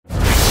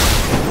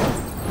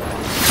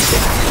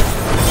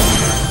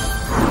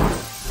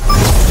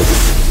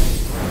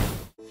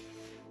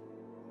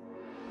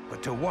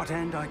but to what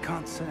end I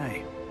can't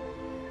say.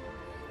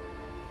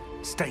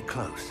 Stay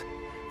close.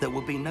 There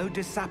will be no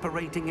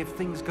disapparating if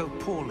things go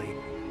poorly.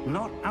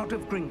 Not out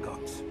of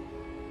Gringotts.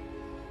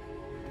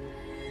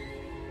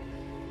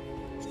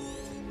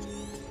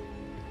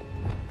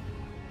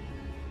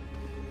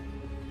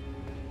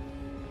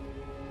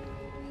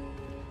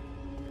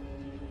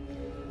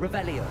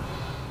 Revelio.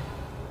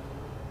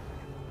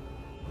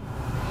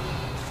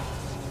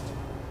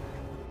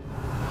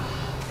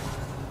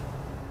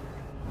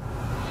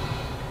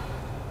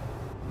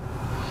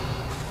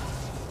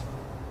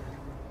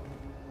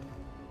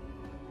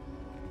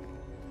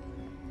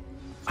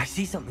 I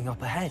see something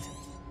up ahead.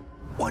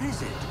 What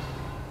is it?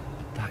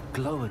 That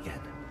glow again,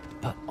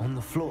 but on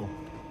the floor.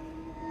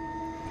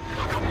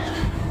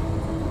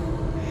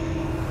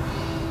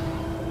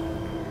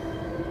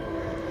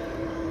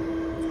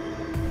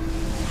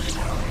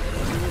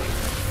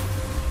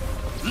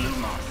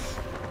 Lumos!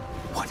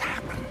 What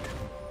happened?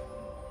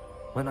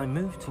 When I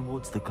moved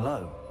towards the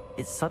glow,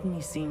 it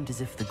suddenly seemed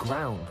as if the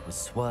ground was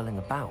swirling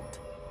about.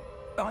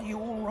 Are you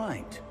all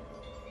right?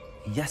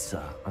 Yes,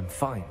 sir, I'm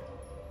fine.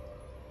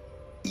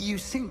 You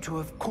seem to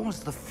have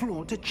caused the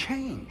floor to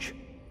change.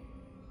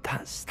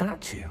 That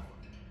statue?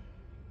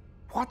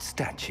 What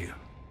statue?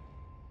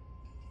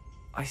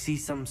 I see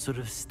some sort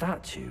of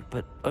statue,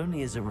 but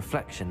only as a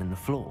reflection in the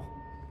floor.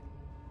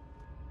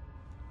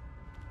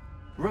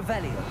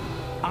 Revelio.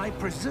 I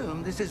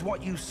presume this is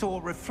what you saw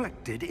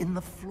reflected in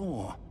the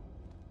floor.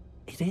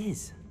 It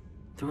is.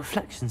 The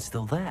reflection's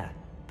still there,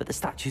 but the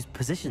statue's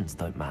positions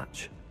don't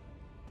match.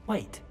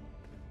 Wait.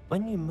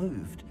 When you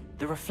moved,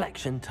 the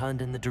reflection turned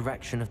in the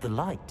direction of the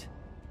light.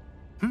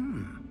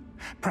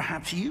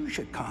 Perhaps you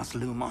should cast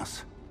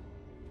Lumos.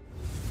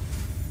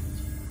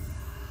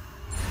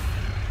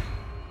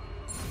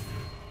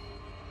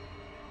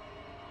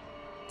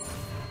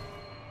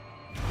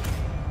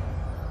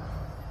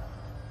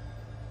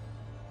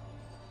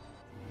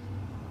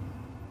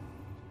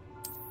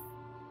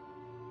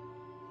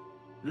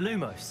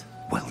 Lumos.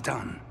 Well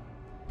done.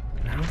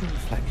 Now the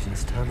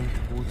reflection's turning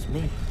towards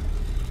me.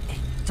 It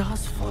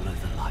does follow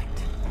the light.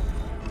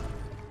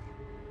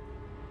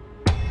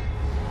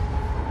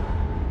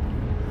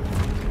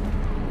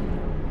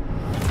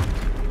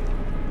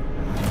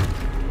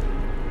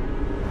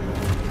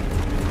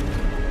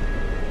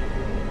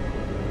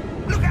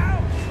 Look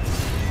out!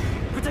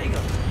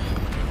 Protego!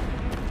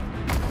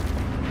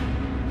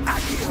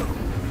 Accio!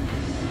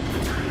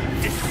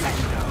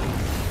 Dissecto!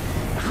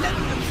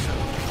 Levioso!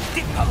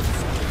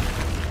 Deposo!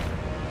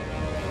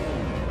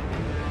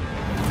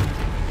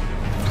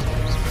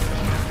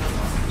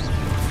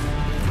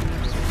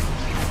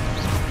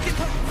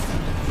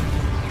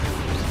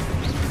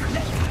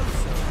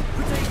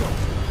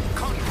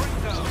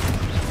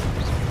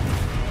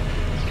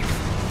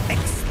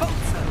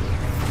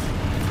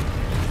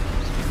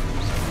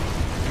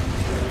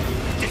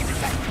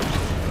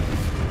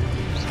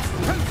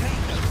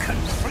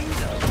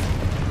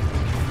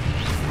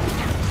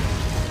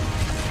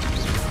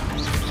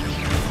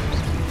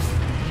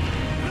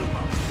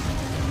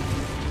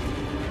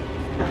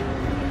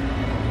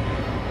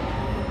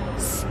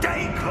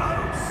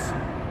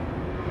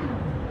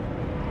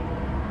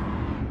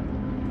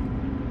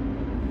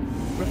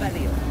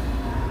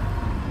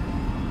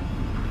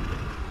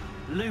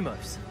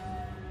 Lumos.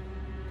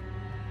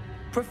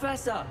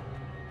 Professor!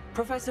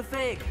 Professor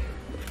Fig!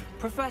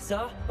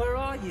 Professor, where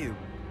are you?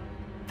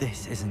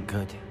 This isn't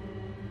good.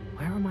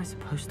 Where am I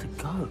supposed to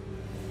go?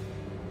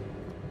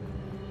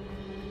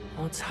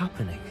 What's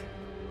happening?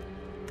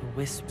 The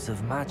wisps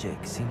of magic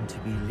seem to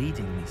be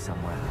leading me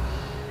somewhere.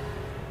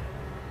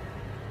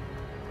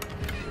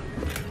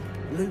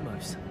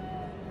 Lumos.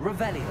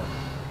 Revelio.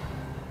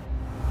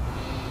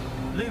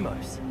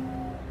 Lumos.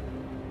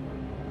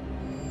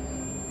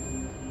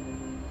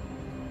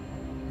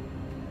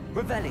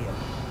 Revelio.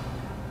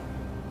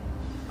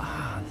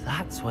 Ah,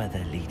 that's where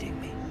they're leading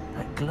me.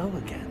 That glow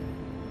again.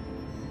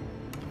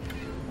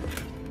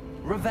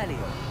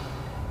 Revelio.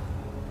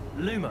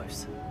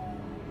 Lumos.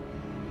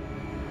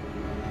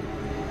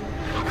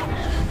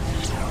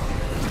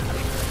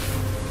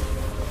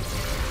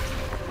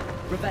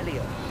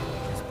 Revelio.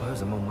 I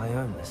suppose I'm on my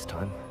own this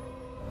time.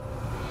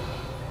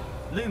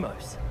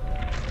 Lumos.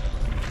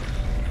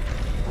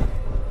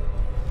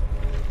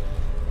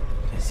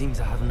 It seems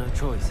I have no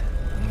choice.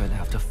 I'm going to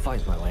have to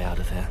fight my way out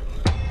of here.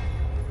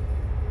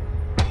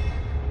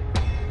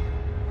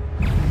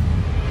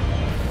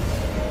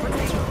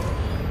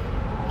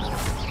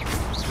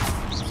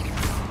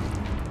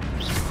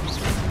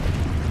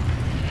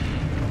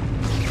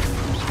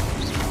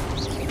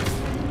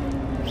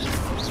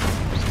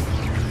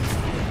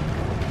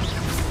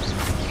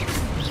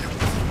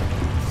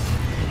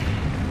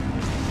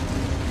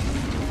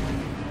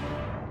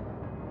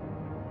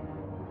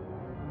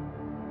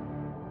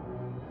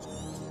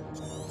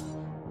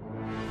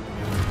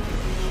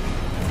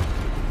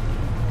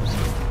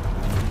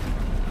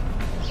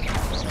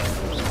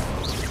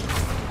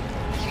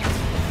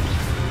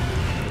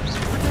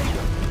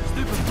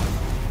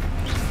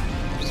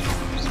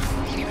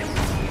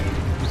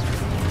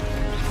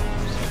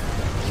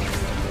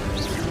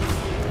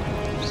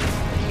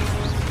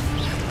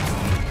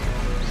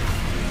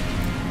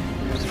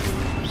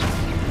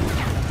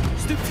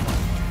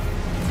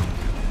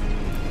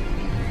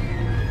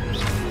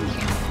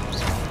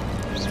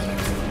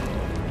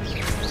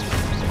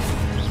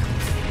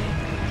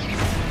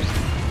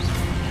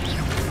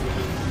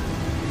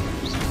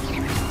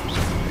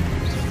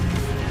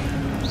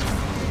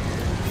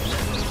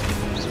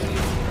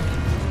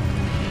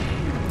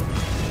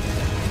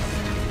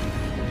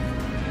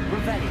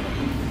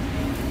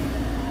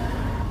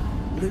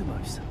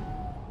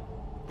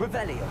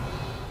 Revelio.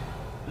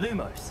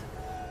 Lumos.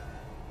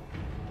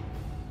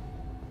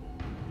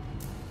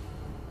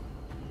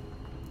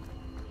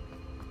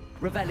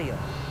 Revelio.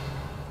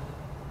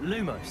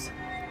 Lumos.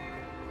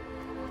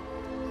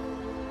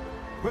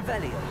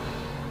 Revelio.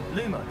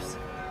 Lumos.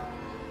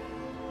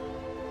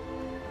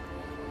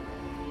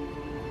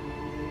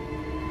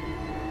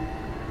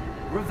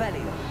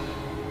 Revelio.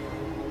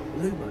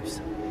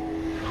 Lumos.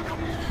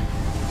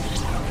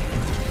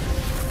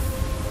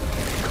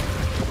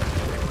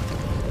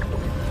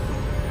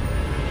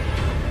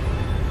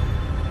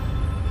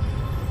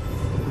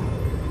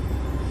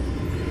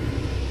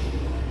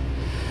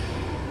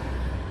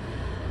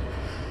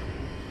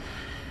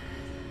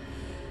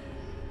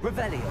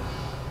 Revelio.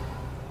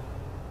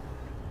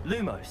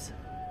 Lumos.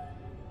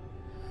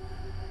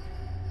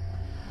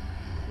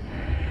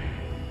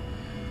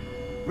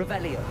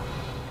 Revelio.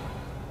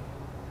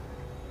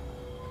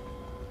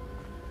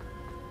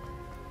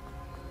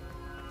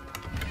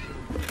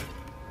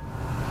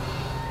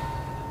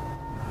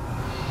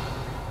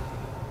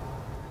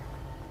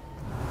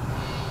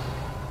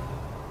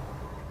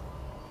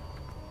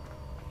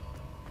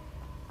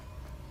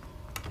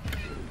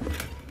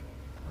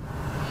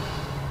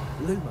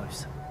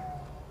 Lumos.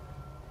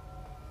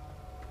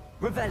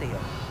 Revelio.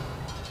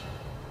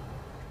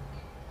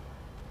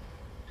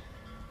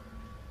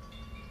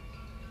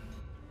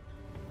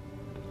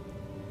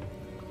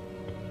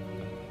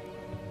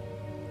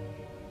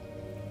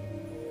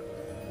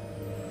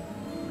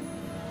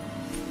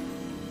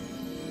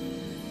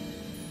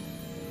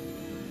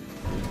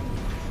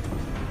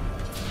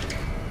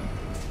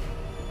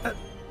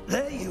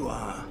 There you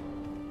are.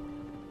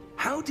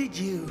 How did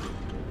you...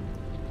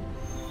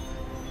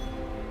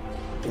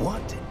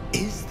 What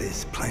is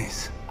this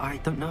place? I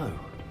don't know.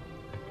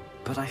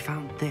 But I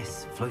found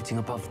this floating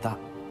above that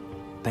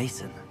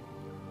basin.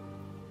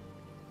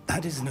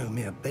 That is no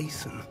mere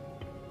basin.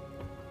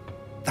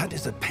 That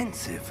is a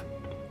pensive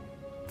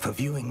for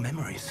viewing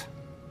memories.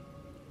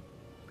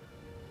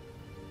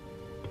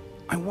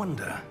 I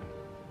wonder...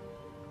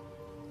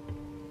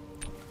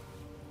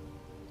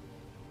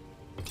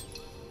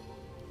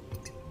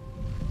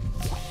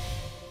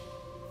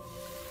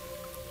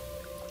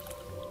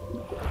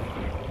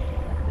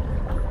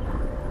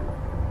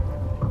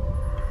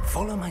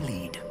 Follow my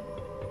lead.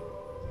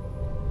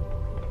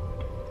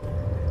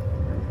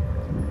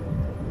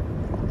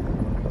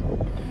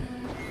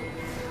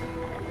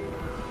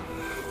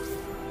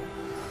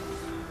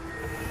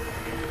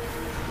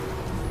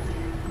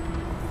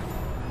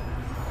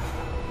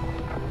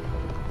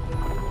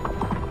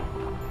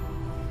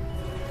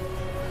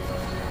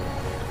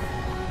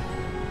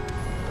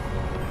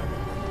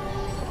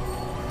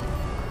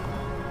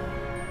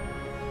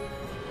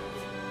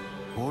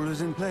 All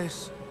is in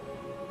place.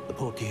 The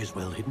portkey is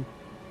well hidden.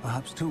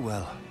 Perhaps too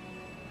well.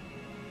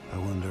 I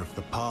wonder if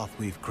the path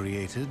we've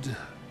created...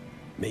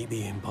 May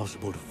be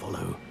impossible to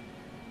follow.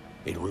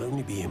 It will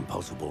only be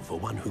impossible for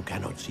one who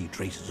cannot see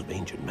traces of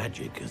ancient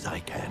magic as I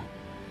can.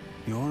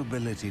 Your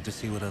ability to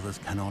see what others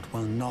cannot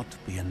will not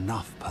be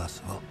enough,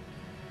 Percival.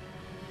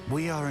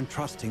 We are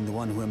entrusting the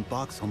one who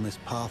embarks on this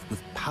path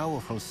with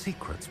powerful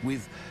secrets,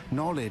 with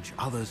knowledge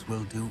others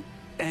will do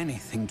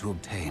anything to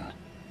obtain.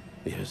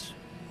 Yes,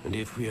 and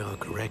if we are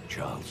correct,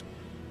 Charles,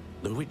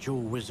 the witch or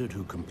wizard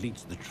who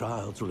completes the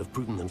trials will have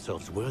proven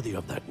themselves worthy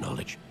of that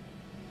knowledge,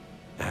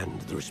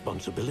 and the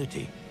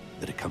responsibility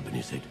that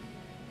accompanies it.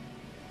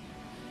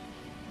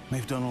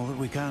 We've done all that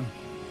we can.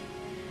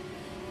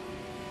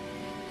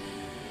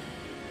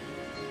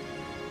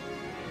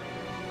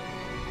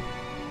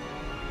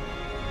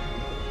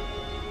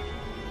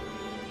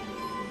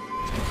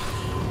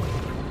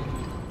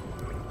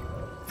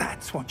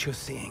 That's what you're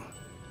seeing.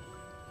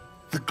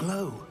 The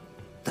glow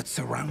that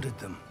surrounded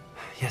them.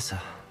 Yes, sir.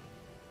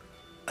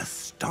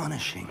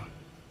 Astonishing.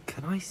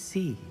 Can I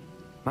see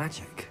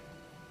magic?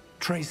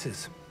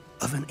 Traces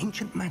of an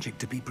ancient magic,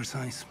 to be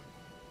precise.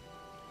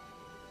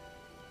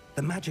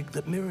 The magic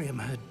that Miriam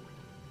had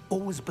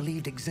always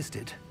believed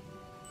existed,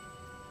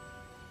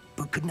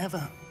 but could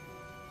never.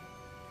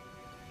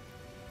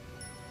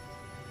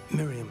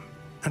 Miriam,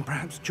 and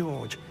perhaps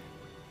George,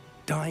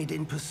 died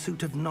in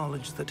pursuit of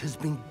knowledge that has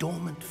been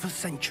dormant for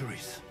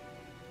centuries.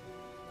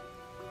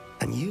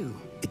 And you,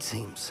 it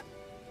seems,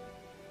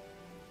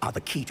 are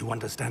the key to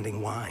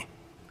understanding why.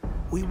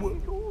 We were...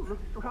 It all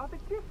looks rather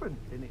different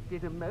than it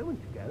did a moment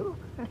ago.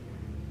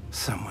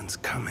 Someone's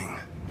coming.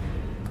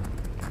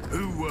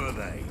 Who were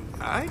they?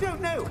 I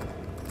don't know.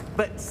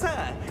 But,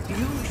 sir,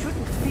 you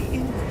shouldn't be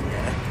in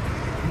here.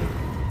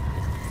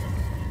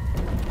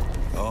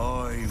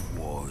 I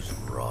was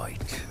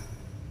right.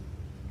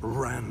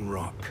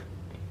 Ranrock.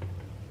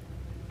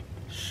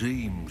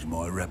 Seems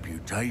my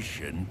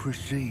reputation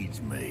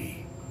precedes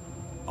me.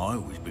 I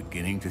was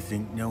beginning to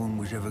think no one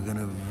was ever going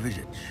to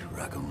visit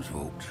Rackham's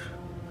vault.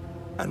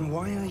 And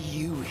why are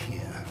you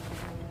here?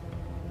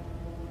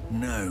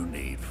 No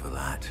need for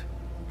that.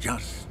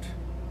 Just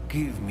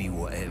give me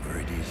whatever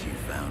it is you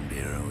found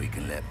here and we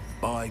can let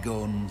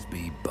bygones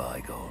be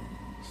bygones.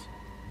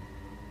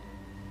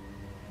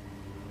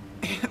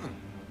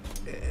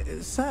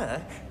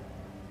 Sir,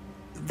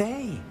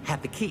 they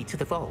have the key to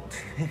the vault.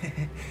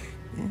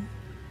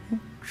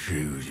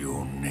 Choose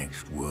your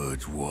next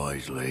words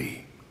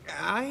wisely.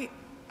 I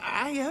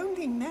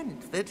only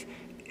meant that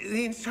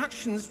the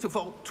instructions to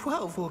Vault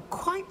 12 were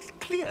quite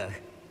clear.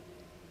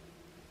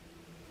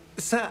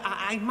 Sir,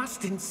 I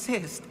must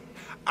insist.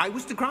 I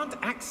was to grant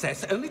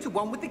access only to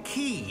one with the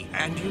key,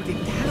 and you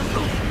didn't have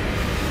them.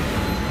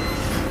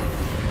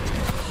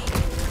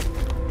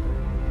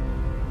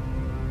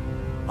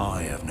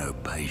 I have no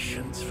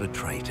patience for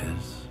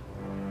traitors.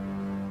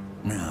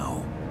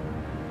 Now,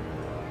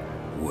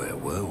 where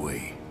were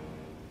we?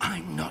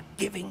 I'm not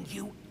giving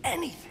you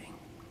anything.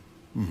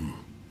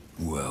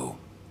 Well,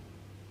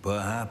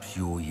 perhaps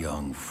your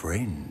young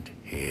friend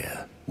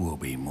here will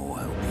be more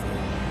helpful.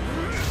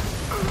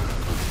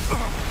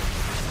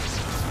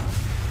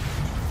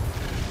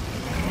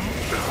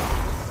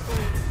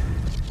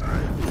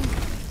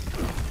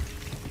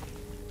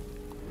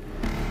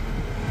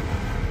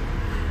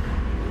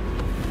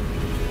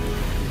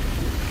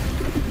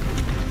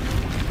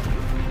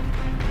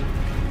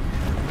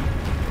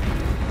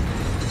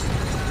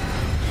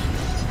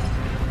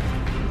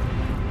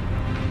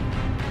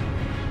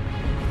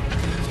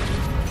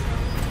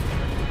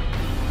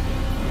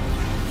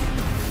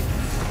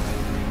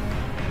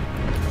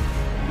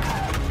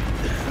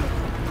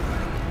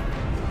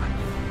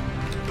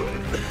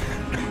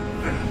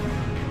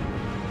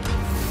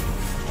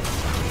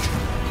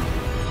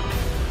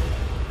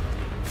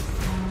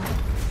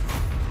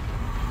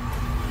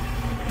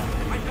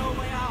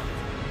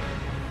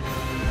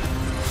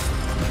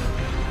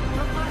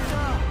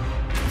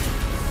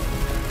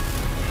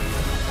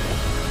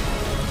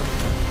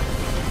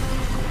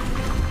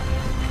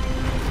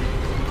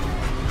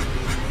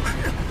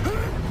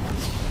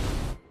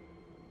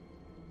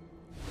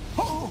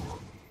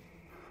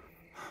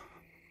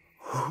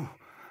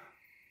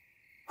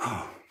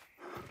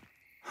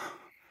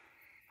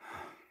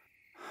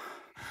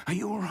 Are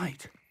you all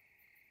right?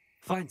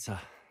 Fine, sir.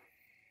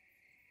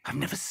 I've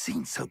never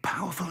seen so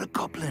powerful a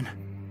goblin.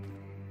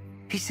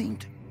 He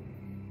seemed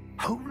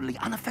wholly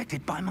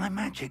unaffected by my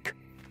magic.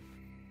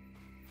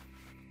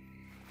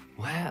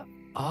 Where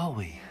are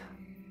we?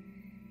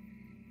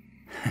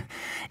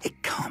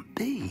 It can't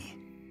be.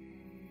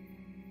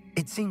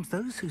 It seems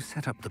those who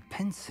set up the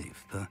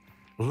pensive, the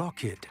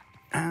locket,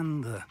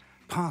 and the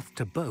path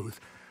to both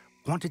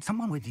wanted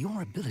someone with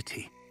your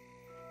ability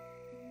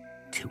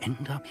to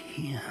end up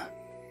here.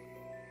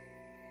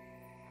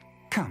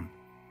 Come.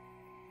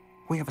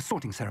 We have a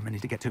sorting ceremony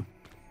to get to.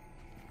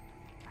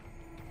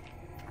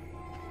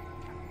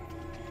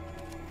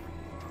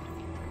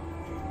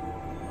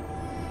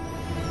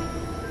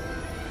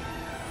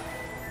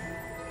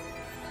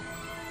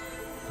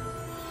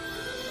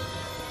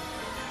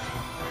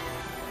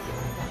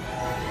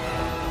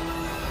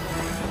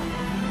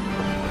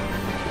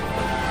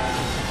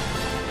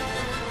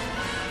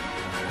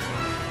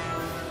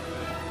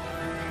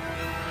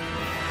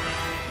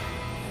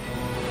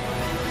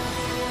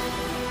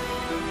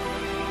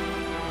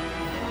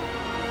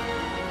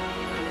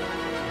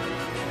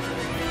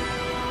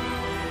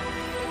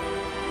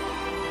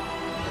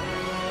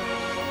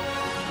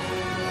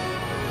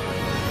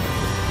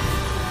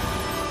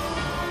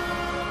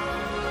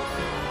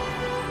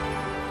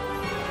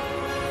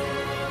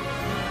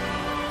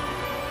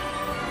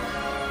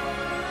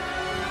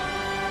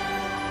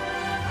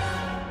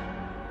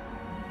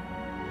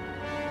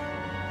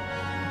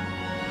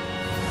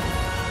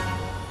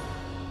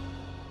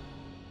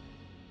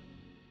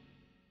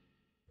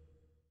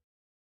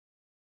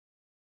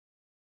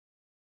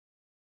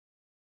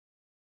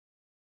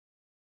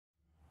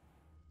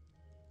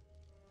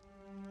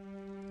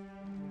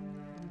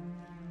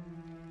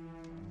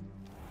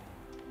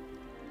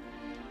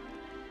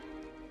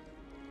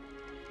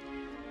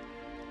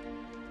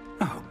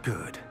 Oh,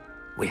 good.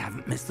 We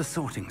haven't missed the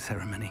sorting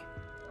ceremony.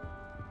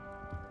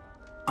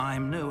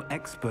 I'm no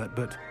expert,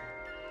 but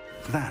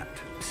that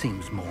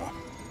seems more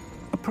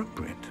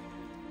appropriate.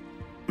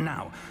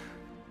 Now,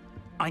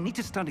 I need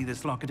to study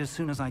this locket as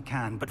soon as I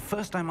can, but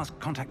first I must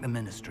contact the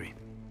Ministry.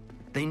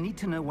 They need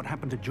to know what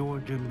happened to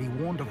George and be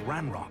warned of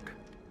Ranrock.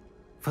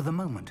 For the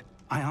moment,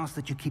 I ask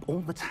that you keep all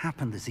that's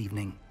happened this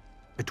evening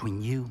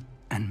between you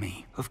and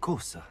me. Of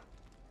course, sir.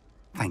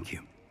 Thank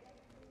you.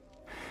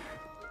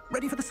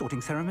 Ready for the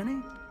sorting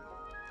ceremony?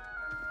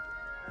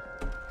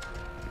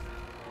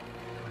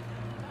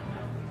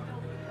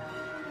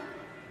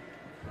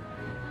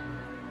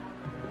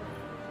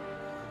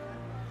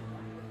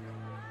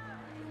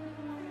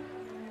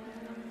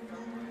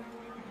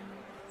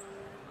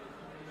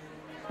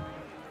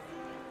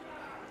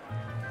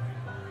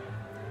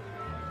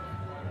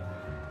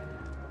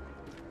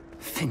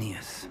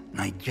 Phineas,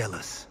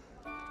 Nigellus,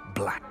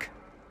 Black.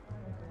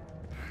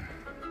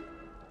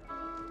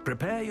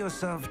 Prepare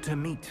yourself to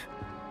meet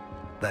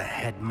the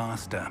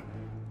headmaster.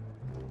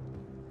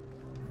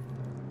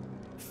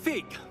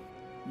 Fig,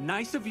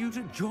 nice of you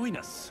to join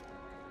us.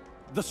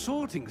 The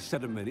sorting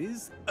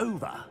ceremony's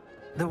over.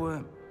 There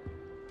were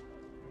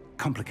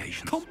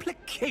complications.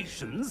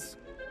 Complications?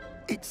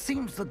 It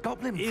seems the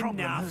goblin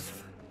problem has...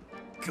 Enough!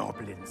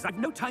 Goblins. I've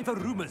no time for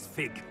rumors,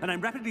 Fig, and I'm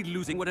rapidly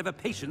losing whatever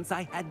patience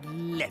I had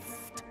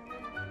left.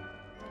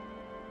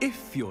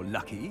 If you're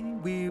lucky,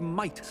 we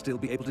might still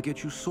be able to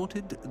get you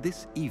sorted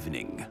this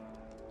evening.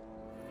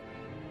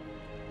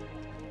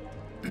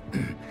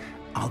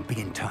 I'll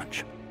be in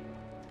touch.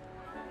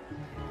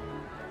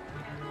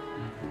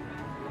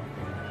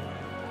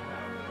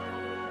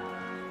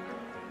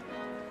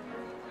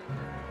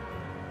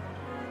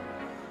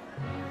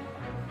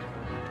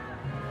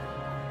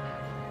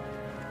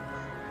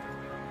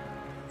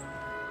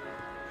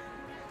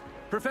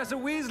 Professor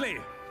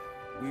Weasley,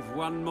 we've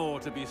one more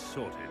to be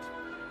sorted.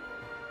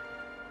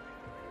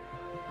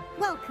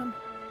 Welcome.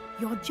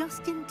 You're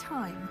just in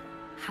time.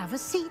 Have a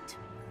seat.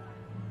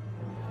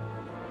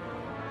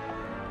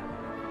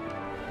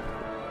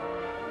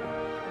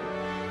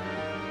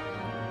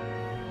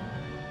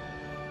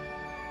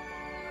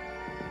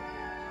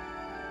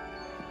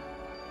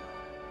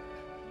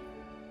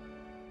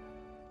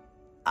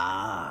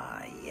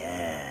 Ah,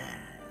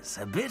 yes.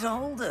 A bit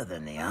older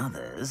than the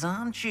others,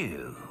 aren't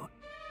you?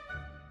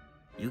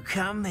 You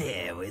come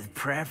here with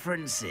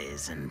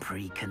preferences and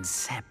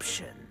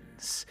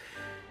preconceptions.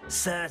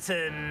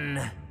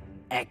 Certain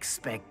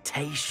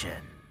expectations.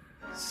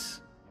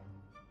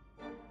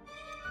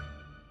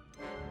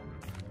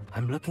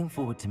 I'm looking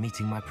forward to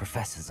meeting my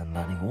professors and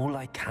learning all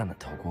I can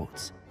at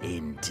Hogwarts.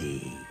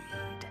 Indeed.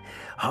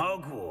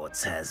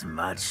 Hogwarts has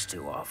much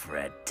to offer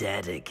a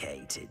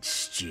dedicated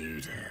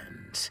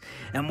student.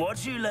 And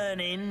what you learn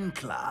in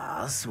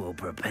class will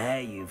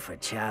prepare you for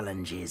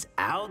challenges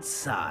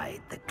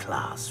outside the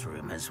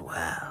classroom as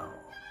well.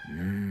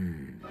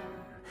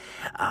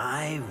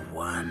 I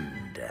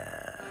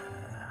wonder...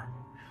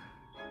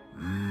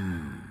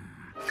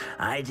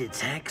 I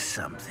detect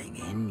something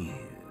in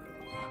you.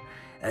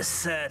 A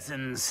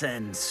certain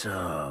sense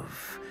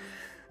of...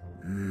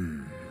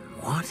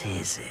 what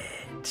is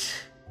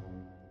it?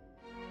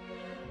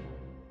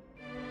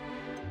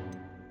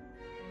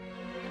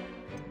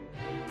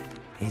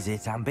 Is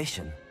it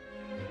ambition?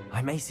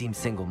 I may seem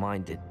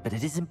single-minded, but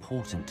it is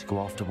important to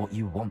go after what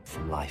you want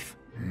from life.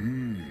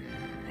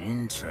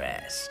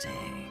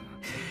 Interesting.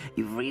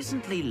 You've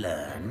recently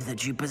learned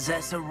that you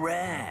possess a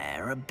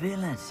rare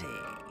ability.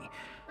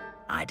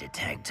 I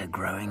detect a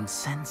growing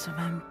sense of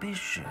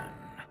ambition,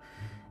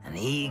 an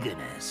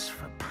eagerness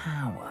for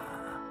power.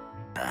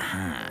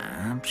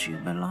 Perhaps you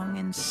belong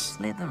in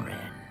Slytherin.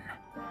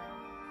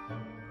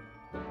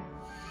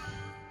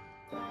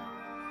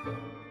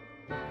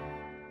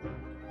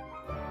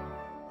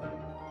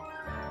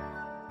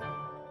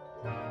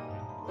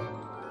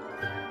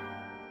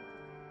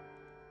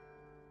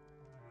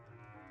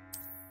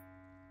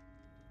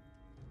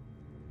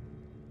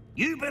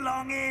 You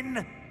belong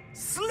in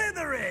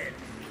Slytherin!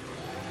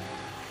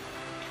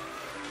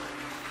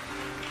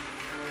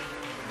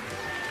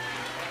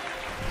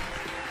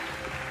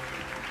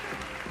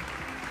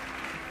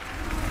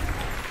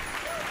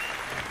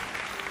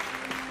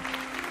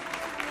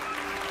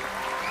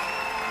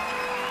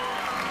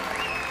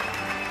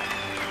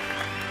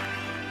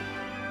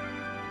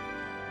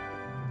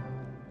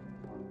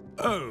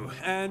 Oh,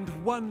 and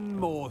one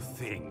more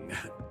thing.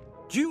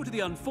 Due to the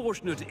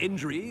unfortunate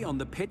injury on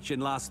the pitch in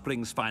last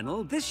spring's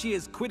final, this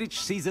year's Quidditch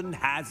season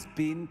has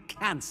been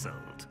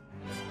cancelled.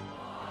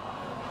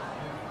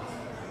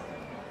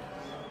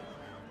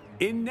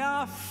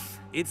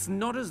 Enough! It's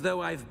not as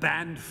though I've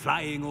banned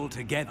flying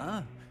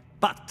altogether,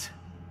 but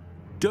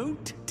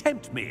don't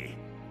tempt me.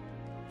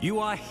 You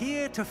are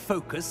here to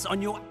focus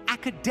on your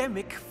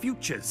academic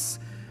futures.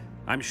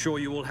 I'm sure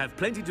you will have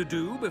plenty to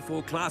do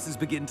before classes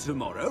begin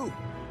tomorrow.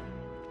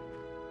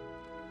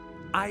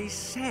 I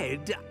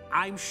said,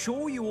 I'm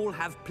sure you all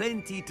have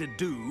plenty to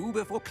do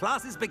before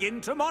classes begin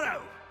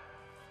tomorrow.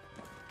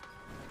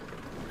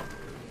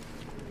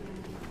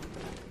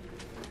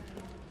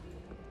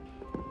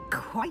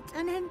 Quite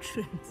an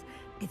entrance.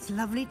 It's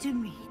lovely to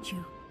meet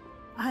you.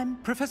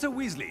 Professor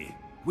Weasley,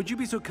 would you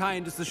be so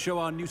kind as to show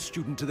our new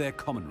student to their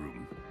common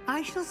room?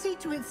 I shall see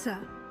to it, sir.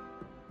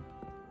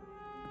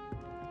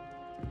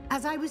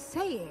 As I was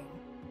saying,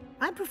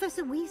 I'm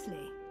Professor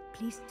Weasley.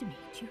 Pleased to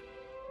meet you.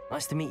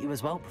 Nice to meet you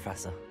as well,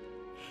 Professor.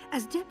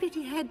 As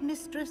Deputy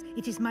Headmistress,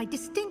 it is my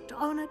distinct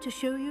honor to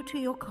show you to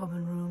your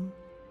common room.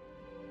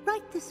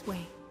 Right this way.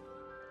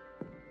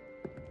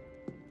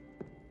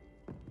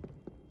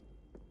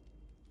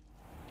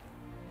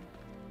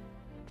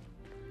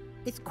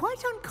 It's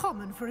quite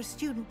uncommon for a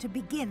student to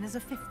begin as a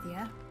fifth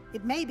year.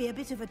 It may be a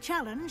bit of a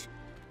challenge,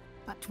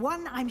 but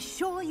one I'm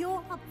sure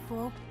you're up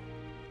for.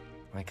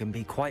 I can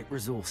be quite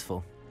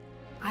resourceful.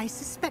 I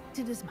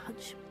suspected as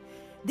much.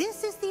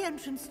 This is the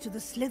entrance to the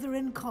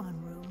Slytherin common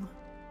room.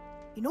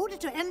 In order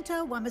to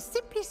enter, one must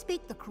simply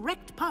speak the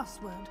correct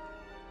password.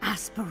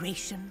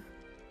 Aspiration.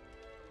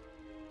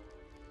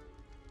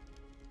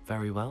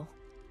 Very well.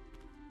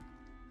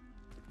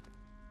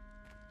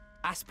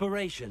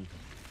 Aspiration.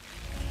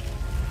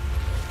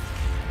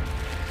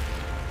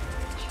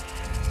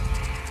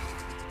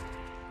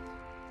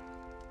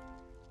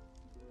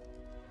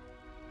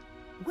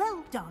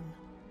 Well done.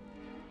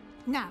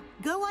 Now,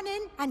 go on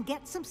in and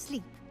get some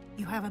sleep.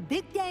 You have a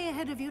big day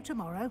ahead of you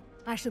tomorrow.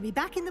 I shall be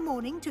back in the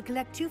morning to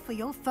collect you for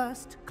your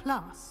first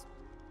class.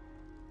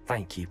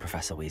 Thank you,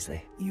 Professor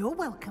Weasley. You're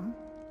welcome.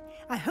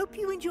 I hope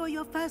you enjoy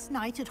your first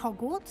night at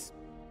Hogwarts.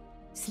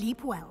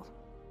 Sleep well.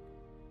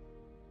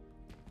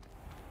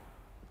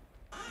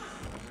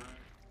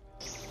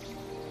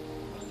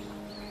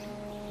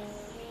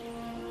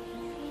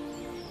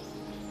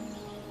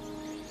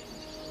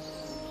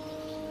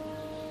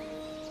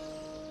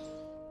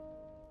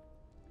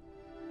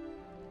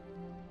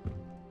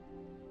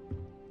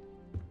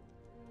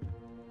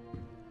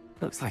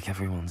 Looks like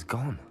everyone's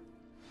gone.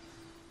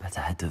 Better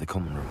head to the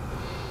common room.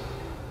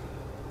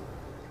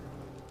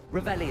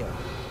 Revelio.